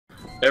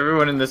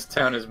Everyone in this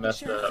town is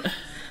messed up.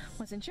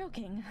 Wasn't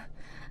joking.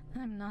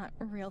 I'm not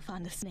real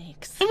fond of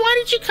snakes. And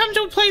why did you come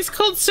to a place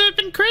called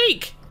Serpent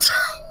Creek?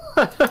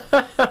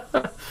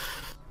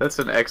 That's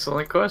an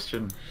excellent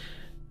question.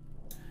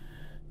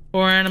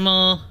 Poor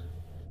animal.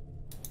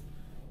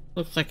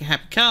 Looks like a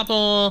happy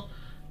couple.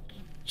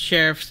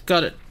 Sheriff's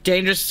got a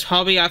dangerous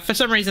hobby. For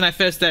some reason, I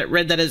first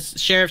read that as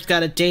Sheriff's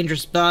got a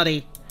dangerous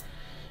body.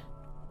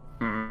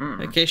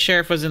 Okay,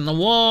 Sheriff was in the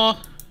war.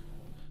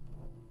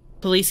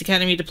 Police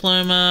Academy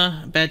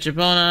diploma. Badge of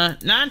honor.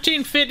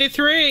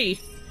 1953!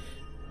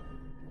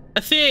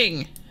 A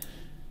thing!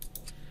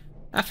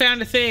 I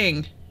found a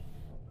thing.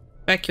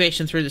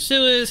 Evacuation through the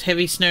sewers.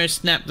 Heavy snow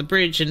snapped the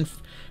bridge and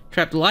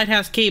trapped the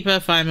lighthouse keeper.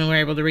 Firemen were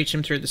able to reach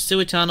him through the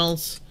sewer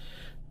tunnels.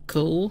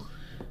 Cool.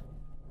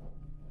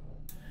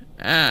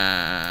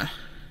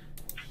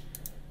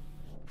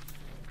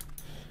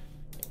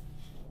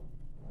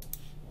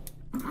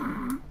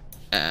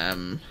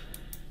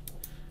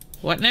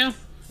 What now?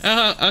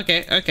 Oh,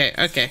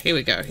 okay, here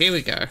we go.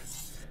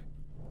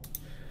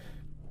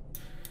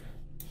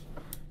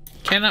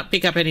 Cannot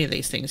pick up any of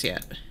these things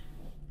yet.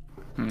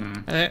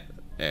 There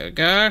we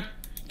go.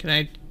 Can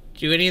I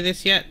do any of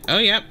this yet? Oh,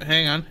 yep,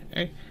 hang on.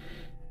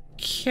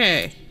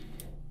 Okay.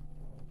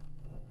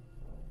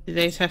 Do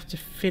these have to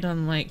fit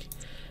on, like,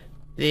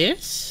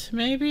 this,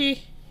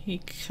 maybe? You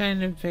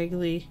kind of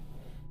vaguely...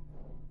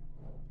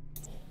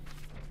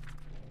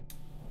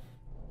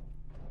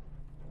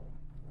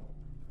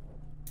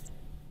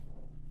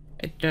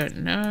 I don't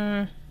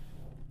know.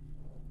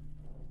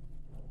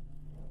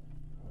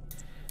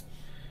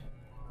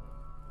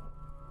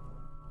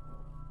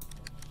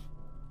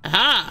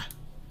 Aha!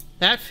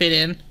 That fit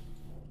in.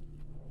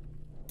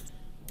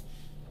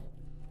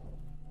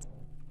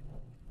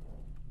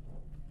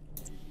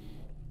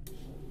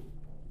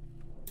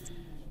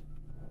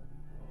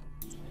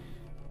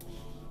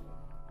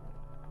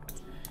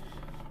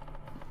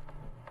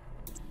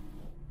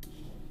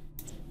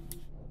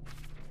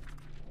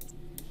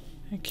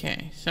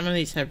 Okay, some of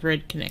these have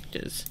red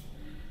connectors,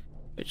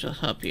 which will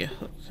help you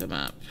hook them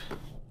up.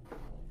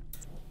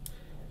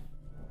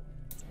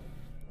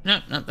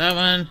 Nope, not that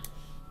one.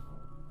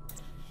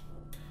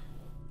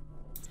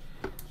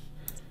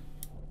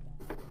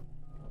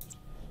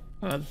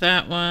 Oh,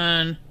 that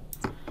one.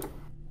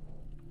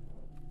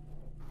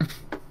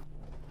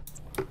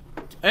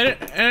 I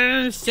don't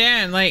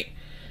understand, like,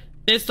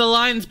 there's the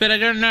lines, but I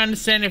don't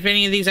understand if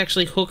any of these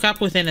actually hook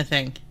up with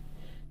anything.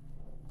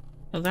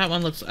 Well, that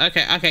one looks...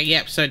 Okay,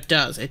 yep, so it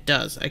does,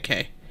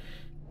 okay.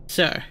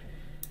 So.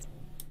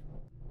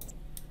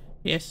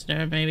 Yes,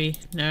 no, maybe.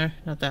 No,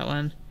 not that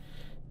one.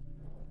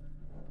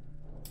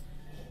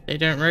 They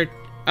don't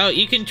Oh,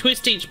 you can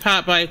twist each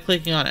part by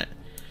clicking on it.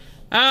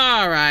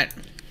 Alright.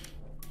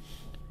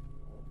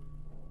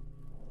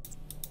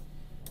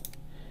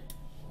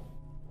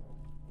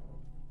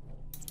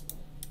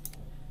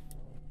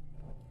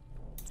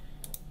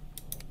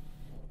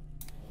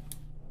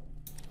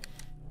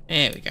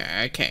 There we go.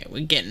 Okay,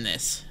 we're getting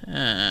this.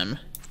 Why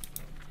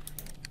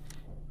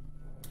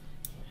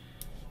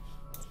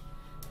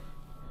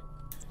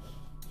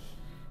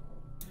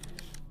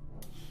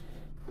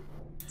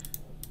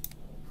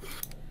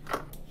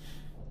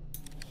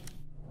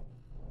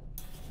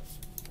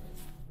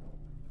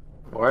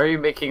are you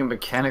making a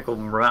mechanical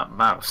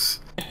mouse?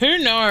 Who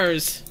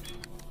knows?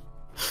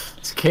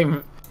 This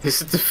game is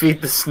to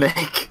defeat the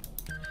snake.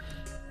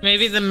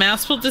 Maybe the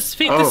mouse will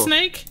defeat the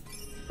snake?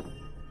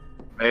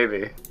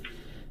 Maybe.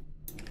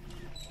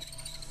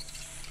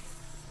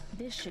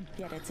 This should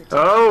get its attention.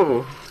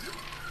 Oh!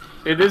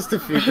 It is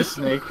defeat the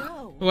snake.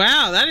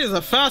 Wow, that is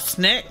a fast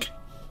snake.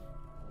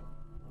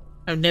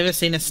 I've never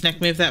seen a snake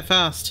move that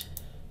fast.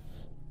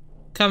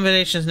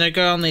 Combinations no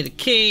go, I'll need a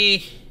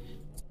key.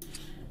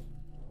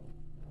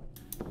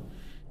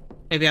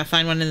 Maybe I'll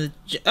find one in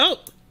the... Oh!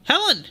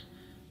 Helen!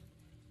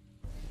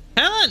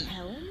 Helen!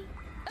 Helen?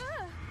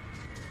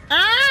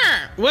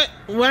 Ah! What?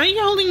 Why are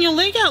you holding your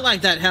leg out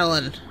like that,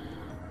 Helen?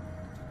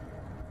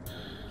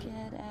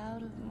 Get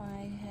out of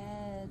my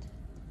head.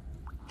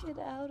 Get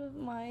out of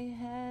my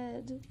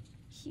head.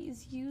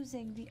 He's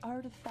using the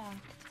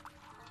artifact.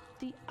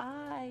 The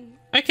eye.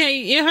 Okay,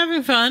 you're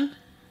having fun.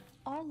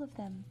 All of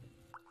them.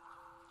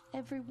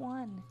 Every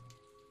one.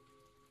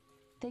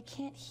 They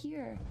can't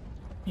hear.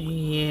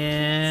 Yeah.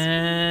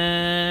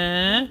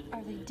 What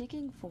are they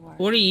digging for?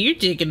 What are you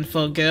digging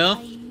for, girl?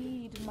 I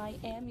need my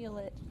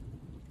amulet.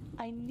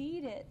 I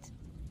need it.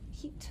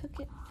 He took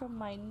it from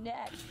my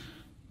neck.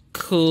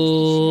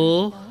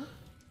 Cool. Does the sheriff know?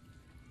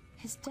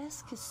 His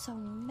desk is so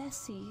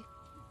messy.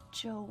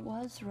 Joe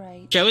was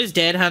right. Joe is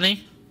dead,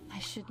 honey. I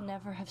should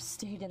never have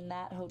stayed in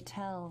that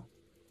hotel.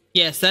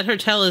 Yes, that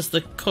hotel is the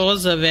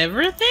cause of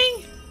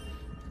everything?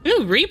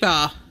 Ooh,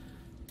 rebar.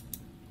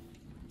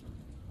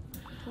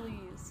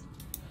 Please.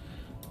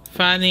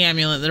 Find the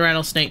amulet. The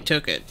rattlesnake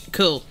took it.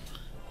 Cool.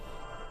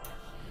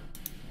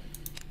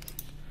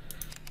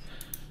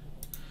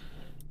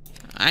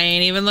 I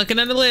ain't even looking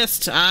at the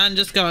list. I'm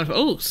just going for...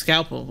 Oh,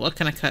 scalpel. What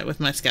can I cut with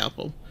my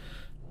scalpel?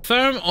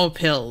 Foam or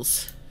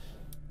pills?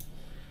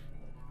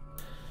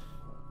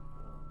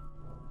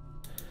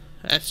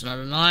 That's not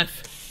a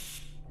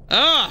knife.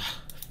 Oh!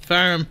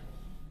 Foam.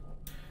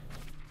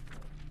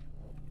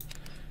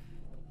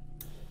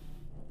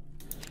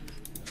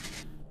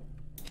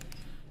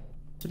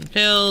 Some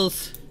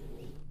pills.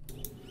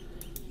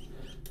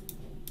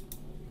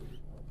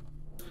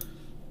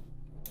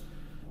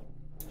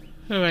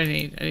 What do I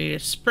need? I need a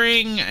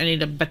spring, I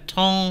need a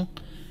baton,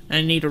 and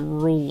I need a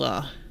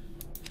ruler.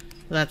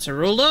 That's a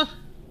ruler.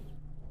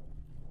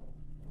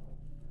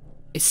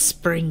 A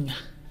spring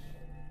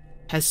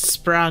has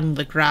sprung,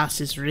 the grass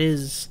is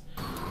riz.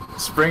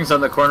 Spring's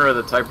on the corner of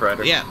the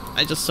typewriter. Yeah,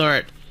 I just saw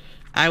it.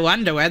 I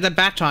wonder where the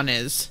baton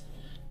is.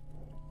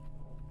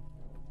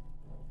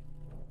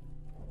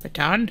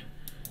 Baton?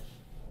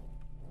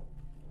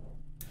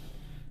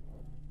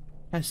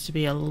 Has to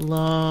be a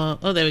long...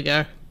 Oh, there we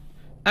go.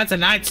 That's a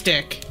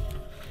nightstick.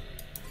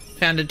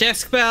 Found a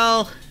desk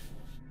bell.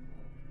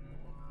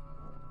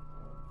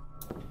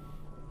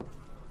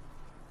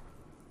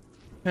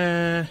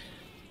 That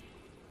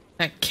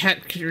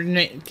cat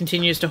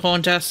continues to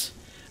haunt us.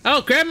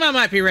 Oh, Grandma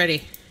might be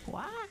ready.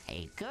 Why,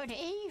 good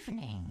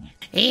evening.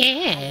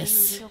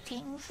 Yes. Are you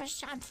looking for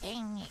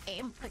something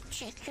in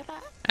particular?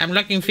 I'm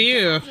looking for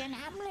you. Guardian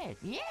amulet.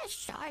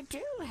 Yes, I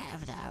do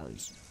have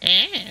those.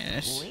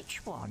 Yes.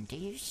 Which one do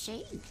you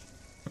seek?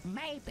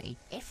 Maybe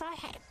if I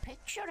had a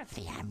picture of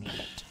the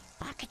amulet,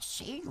 I could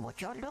see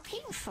what you're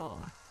looking for.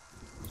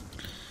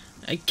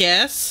 I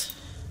guess.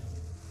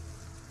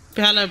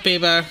 Hello,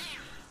 Bebo.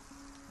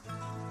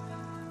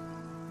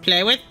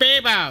 Play with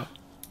Bebo.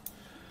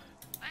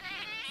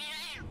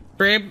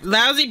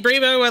 Lousy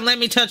Brebo won't let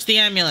me touch the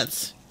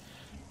amulets.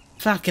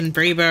 Fucking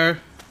Brebo.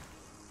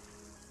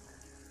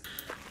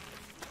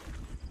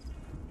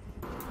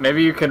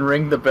 Maybe you can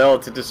ring the bell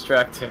to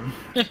distract him.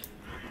 As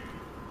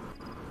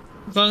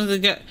long as they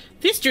get...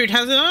 This dude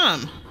has an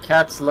arm.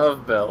 Cats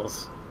love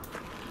bells.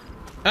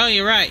 Oh,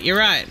 you're right, you're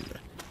right.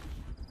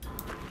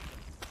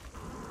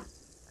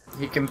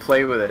 He can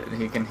play with it, and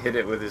he can hit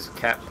it with his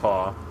cat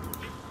paw.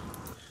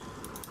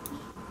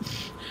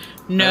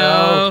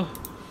 No.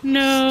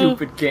 No.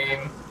 Stupid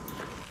game.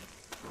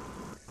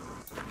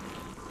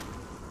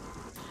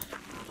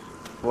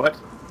 What?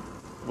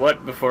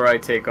 What before I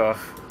take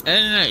off? I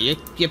don't know,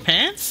 your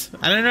pants?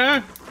 I don't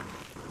know.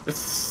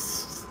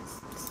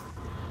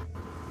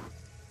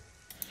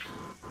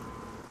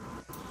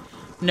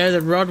 No,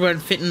 the rod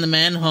won't fit in the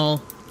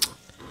manhole.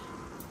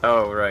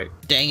 Oh, right.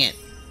 Dang it.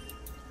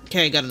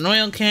 Okay, got an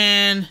oil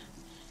can.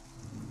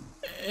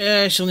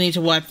 She'll need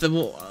to wipe the...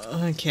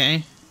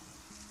 Okay.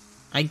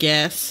 I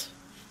guess.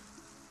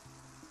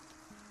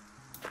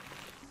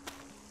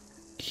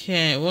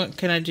 Okay, what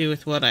can I do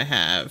with what I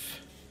have?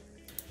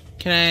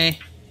 Can I...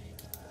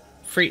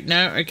 Free...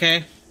 No,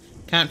 okay.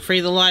 Can't free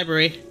the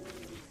library.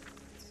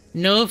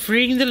 No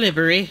freeing the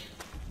library.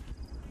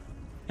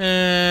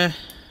 Okay,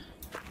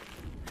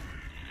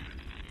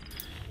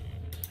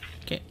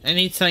 I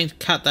need something to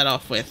cut that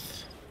off with.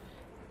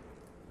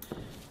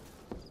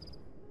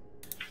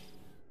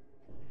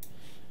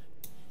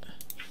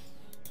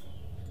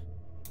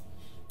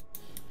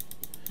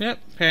 Yep,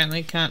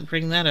 apparently can't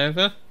bring that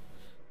over.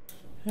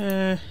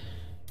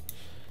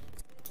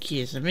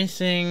 Keys are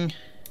missing.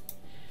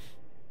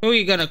 Who are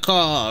you gonna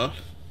call?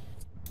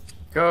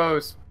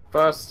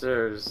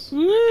 Ghostbusters.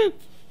 Woo! Oh,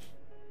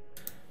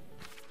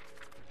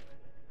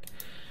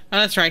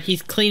 that's right,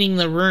 he's cleaning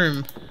the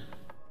room.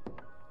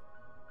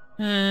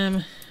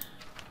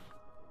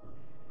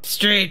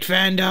 Street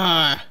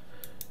vendor!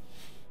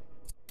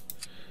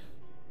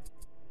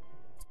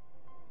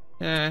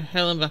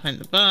 Helen behind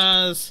the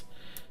bars.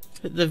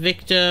 The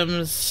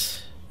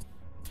victims.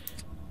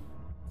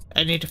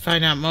 I need to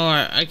find out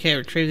more. Okay,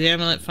 retrieve the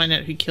amulet, find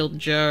out who killed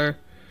Joe.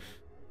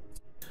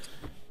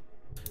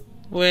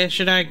 Where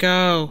should I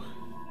go?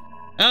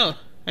 Oh,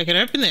 I can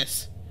open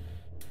this.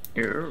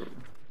 Ew.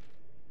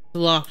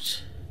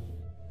 Locked.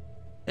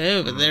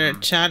 Oh, but there are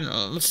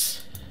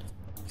channels.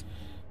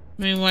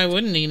 I mean, why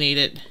wouldn't he need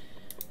it?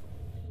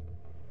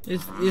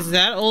 Is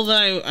that all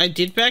that I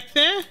did back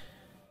there?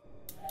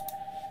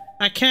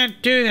 I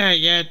can't do that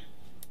yet,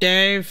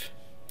 Dave.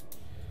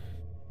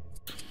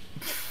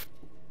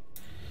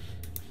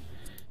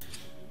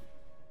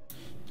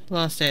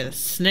 Last day of the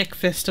Snick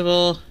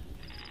Festival.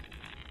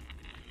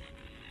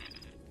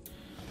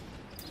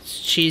 As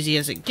cheesy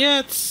as it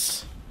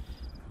gets.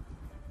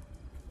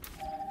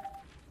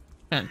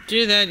 Can't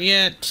do that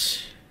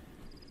yet.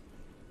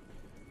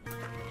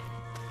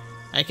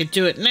 I could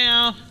do it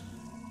now.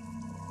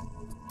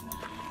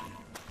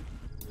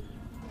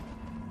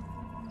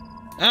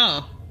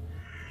 Oh.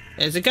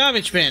 There's a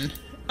garbage bin.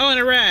 Oh, and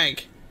a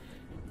rag.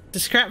 The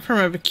scrap from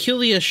a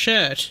peculiar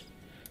shirt.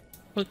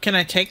 Well, can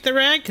I take the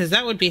rag? Because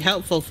that would be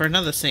helpful for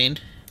another scene.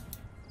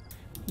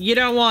 You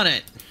don't want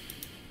it.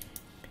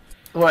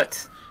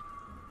 What?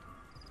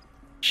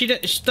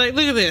 Like,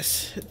 look at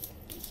this.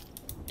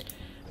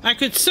 I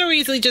could so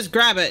easily just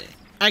grab it.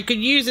 I could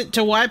use it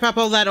to wipe up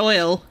all that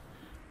oil.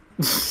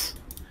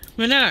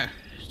 But no.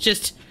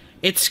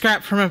 It's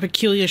scrap from a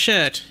peculiar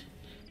shirt.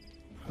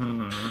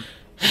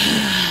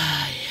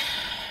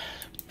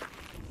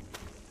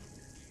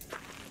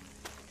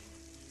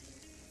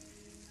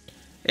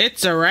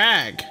 It's a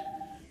rag.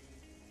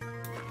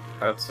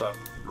 That's a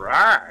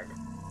rag.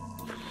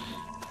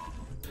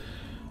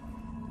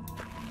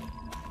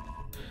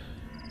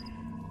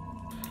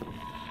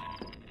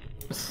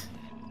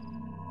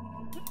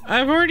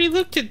 I've already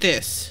looked at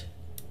this.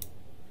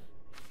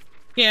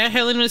 Yeah,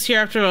 Helen was here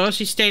after all.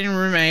 She stayed in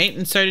room 8,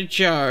 and so did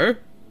Joe.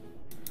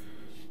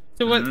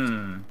 So what?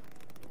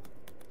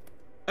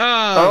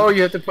 Oh,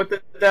 you have to put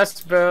the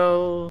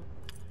decibel.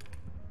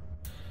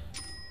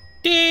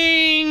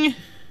 Ding!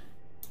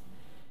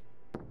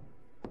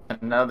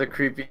 Another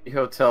creepy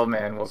hotel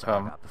man will Sorry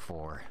come. about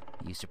before.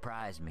 You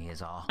surprised me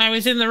is all. I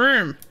was in the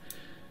room.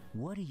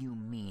 What do you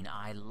mean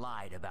I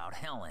lied about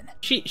Helen?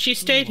 She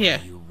stayed Who here.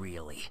 are you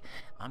really?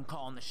 I'm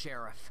calling the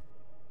sheriff.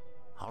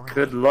 All right.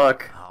 Good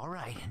luck. All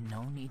right.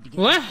 No need to get.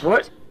 What?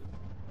 What?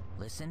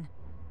 Listen,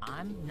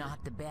 I'm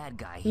not the bad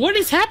guy here. What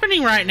is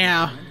happening right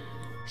now?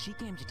 She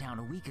came to town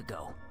a week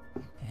ago.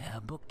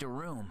 Booked a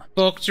room.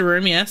 Booked a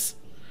room, yes.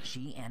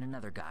 She and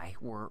another guy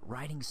were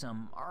writing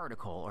some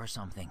article or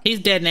something. He's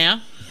dead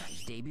now.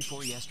 Day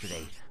before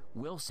yesterday,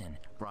 Wilson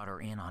brought her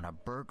in on a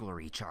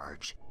burglary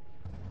charge.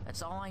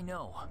 That's all I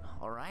know,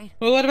 all right?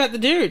 Well, what about the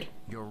dude?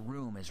 Your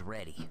room is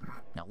ready.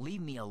 Now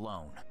leave me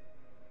alone.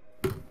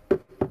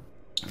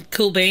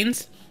 Cool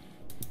beans.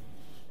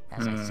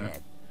 As I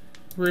said.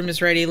 Room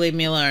is ready, leave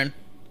me alone.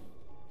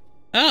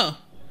 Oh.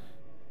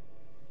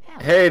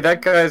 Hey,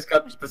 that guy's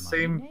got the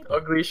same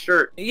ugly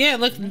shirt. Yeah,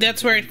 look,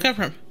 that's where it come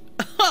from.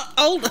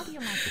 Old.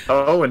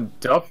 Oh, and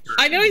Duffer.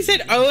 I know he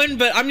said Owen,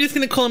 but I'm just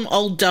gonna call him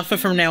Old Duffer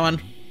from now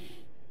on.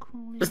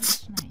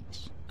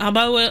 I'm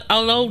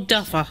old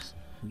Duffer.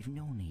 We've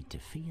no need to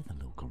fear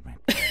the local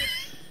reptile.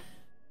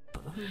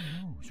 But who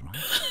knows, right?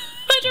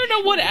 I don't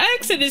know what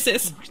accent is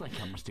this. Looks like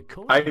I must have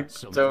called I it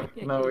something.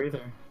 don't know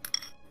either.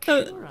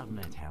 Sure, I've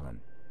met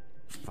Helen.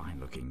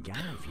 Fine-looking gal,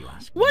 if you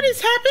ask me. What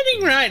is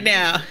happening right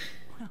now?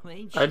 Well,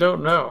 ain't I she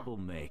don't a know.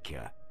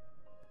 troublemaker?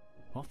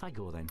 Off I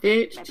go then.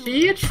 It's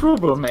she a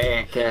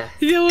troublemaker.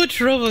 You're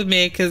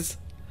troublemakers.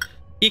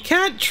 You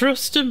can't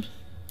trust him.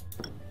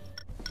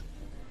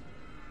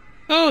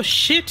 Oh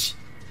shit.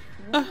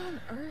 What on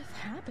earth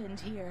happened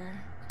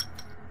here?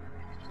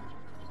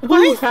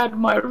 Who had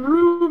my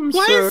room,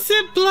 Why sir? is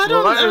there blood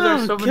on? Why are there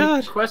Oh so many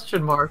god.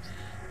 question marks?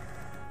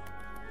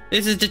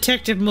 This is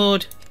detective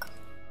mode.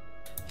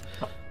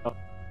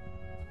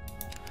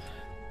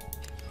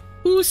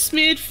 Who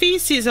smeared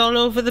feces all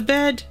over the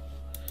bed?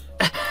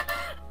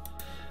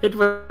 It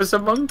was a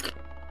monk.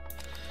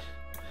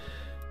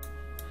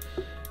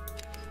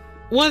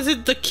 Was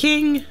it the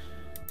king?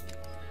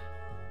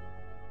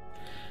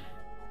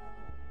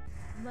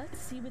 Let's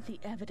see what the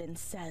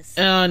evidence says.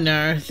 Oh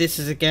no, this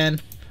is again.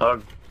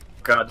 Oh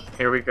god,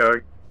 here we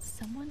go.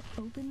 Someone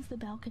opens the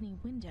balcony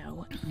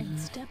window and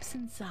steps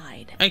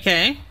inside.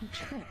 Okay. He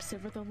trips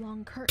over the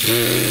long curtain.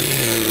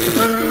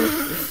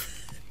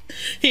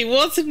 He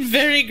wasn't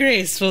very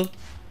graceful.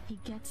 He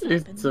gets up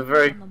and It's a looks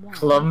very on the wall,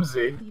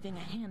 clumsy. leaving a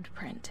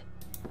handprint.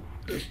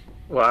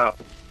 Wow.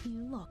 He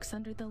looks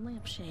under the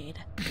lampshade.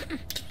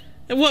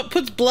 And what,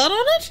 puts blood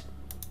on it?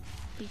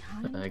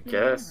 Behind I the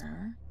guess.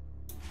 mirror,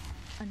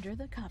 under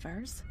the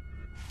covers,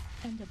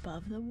 and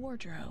above the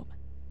wardrobe.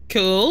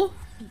 Cool.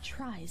 He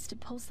tries to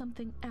pull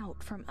something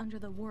out from under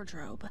the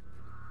wardrobe.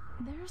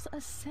 There's a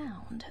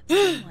sound.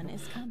 Someone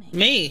is coming.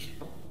 Me.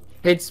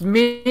 It's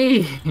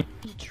me.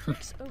 He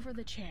trips over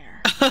the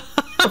chair.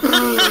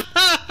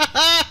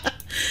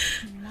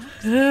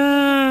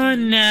 Oh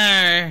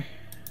no.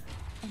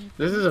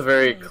 This is a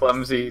very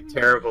clumsy,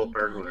 terrible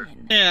burglar.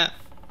 Yeah.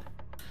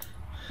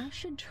 I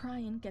should try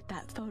and get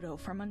that photo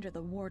from under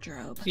the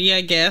wardrobe. Yeah,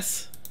 I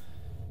guess.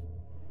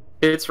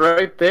 It's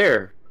right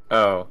there.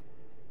 Oh.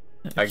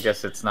 I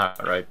guess it's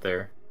not right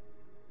there.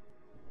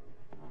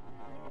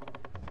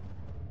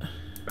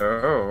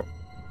 Oh.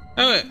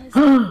 Oh, It's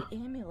the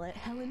amulet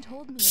Helen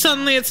told me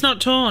suddenly it's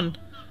not torn.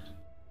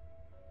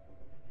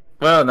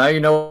 Well, now you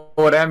know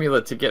what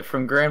amulet to get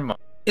from Grandma.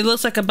 It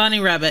looks like a bunny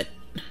rabbit.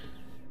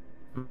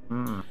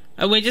 Mm,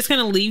 Are we just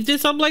gonna leave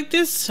this up like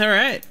this?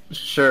 Alright.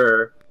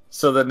 sure.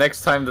 So the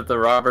next time that the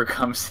robber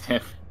comes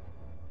in,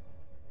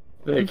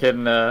 they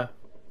can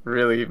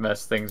really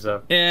mess things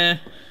up. Yeah.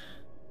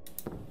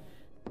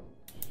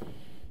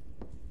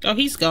 Oh,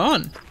 he's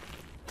gone.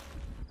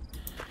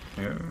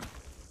 Yeah.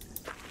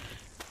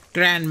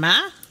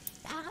 Grandma?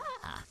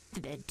 Ah,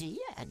 the dear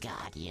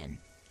guardian.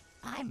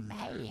 I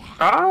may have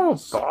Oh, a boy.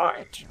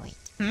 secret to it.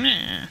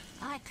 Nah.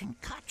 I can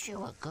cut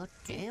you a good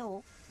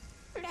deal.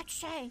 Let's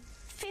say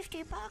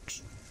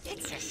 $50.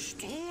 It's a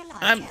steal,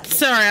 I I'm tell you.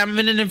 sorry, I'm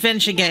in an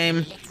adventure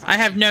game. I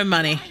have no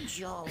money. Mind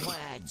your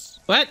words.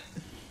 What?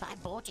 I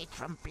bought it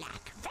from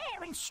Black,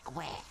 fair and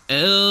square.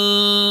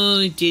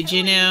 Oh, did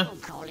you now? Who are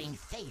you calling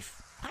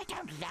thief? I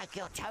don't like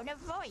your tone of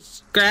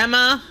voice.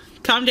 Grandma,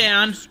 calm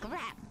down.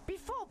 Scrap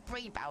before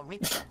Brebo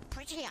rips your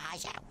pretty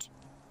eyes out.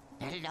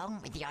 Along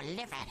with your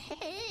liver.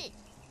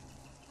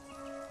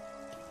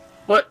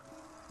 What?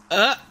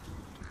 Uh,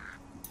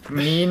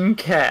 Mean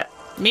cat.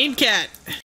 mean cat.